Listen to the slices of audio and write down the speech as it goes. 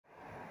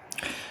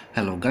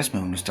Hello guys, my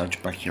name is Nostalgia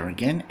back here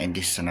again, and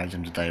this is an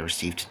item that I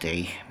received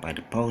today by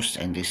the post,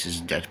 and this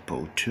is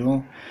Deadpool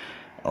 2.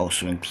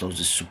 Also includes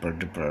the super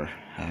duper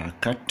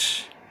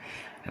cut.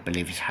 I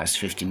believe it has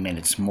 15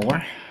 minutes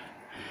more,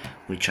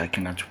 which I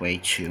cannot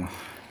wait to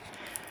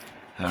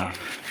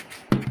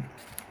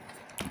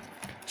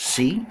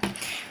see.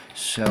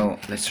 So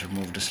let's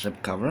remove the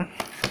slipcover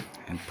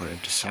and put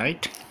it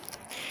aside.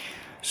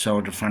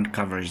 So the front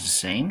cover is the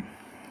same.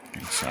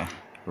 It's a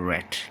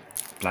red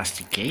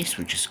plastic case,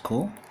 which is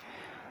cool.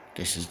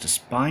 This is the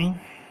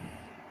spine.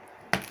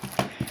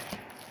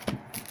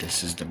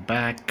 This is the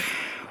back.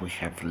 We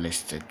have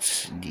listed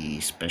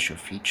the special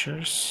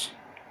features.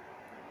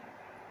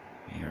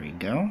 Here we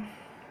go.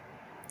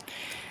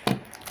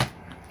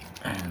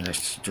 And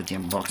let's do the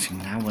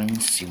unboxing now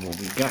and see what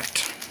we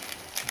got.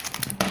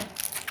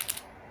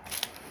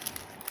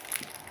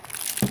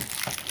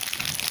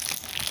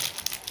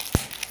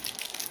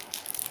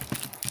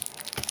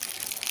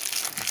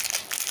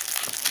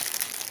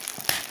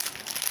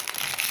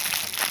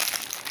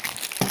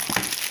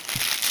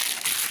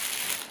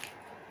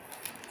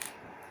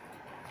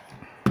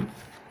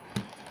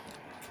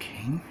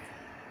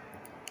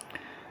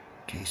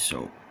 Okay,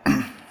 so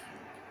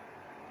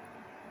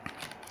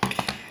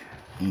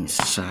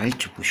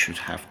inside we should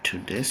have two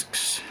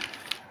discs.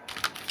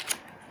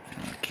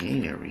 Okay,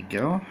 there we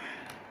go.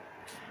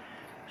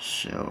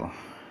 So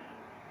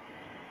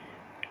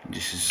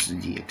this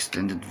is the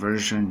extended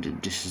version,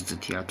 this is the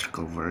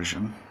theatrical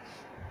version.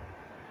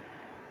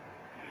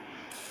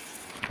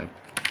 At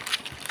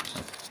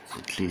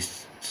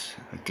least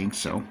I think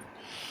so.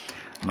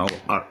 No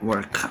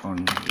artwork on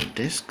the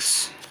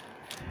discs,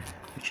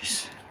 which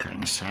is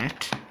kind of sad.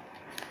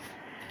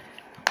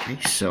 Okay,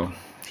 so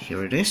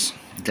here it is,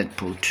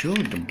 Deadpool 2,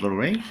 the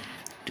Blu-ray,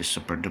 the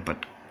super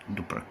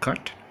duper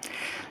cut.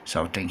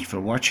 So thank you for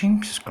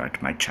watching, subscribe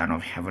to my channel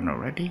if you haven't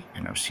already,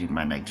 and I'll see you in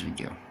my next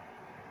video.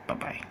 Bye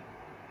bye.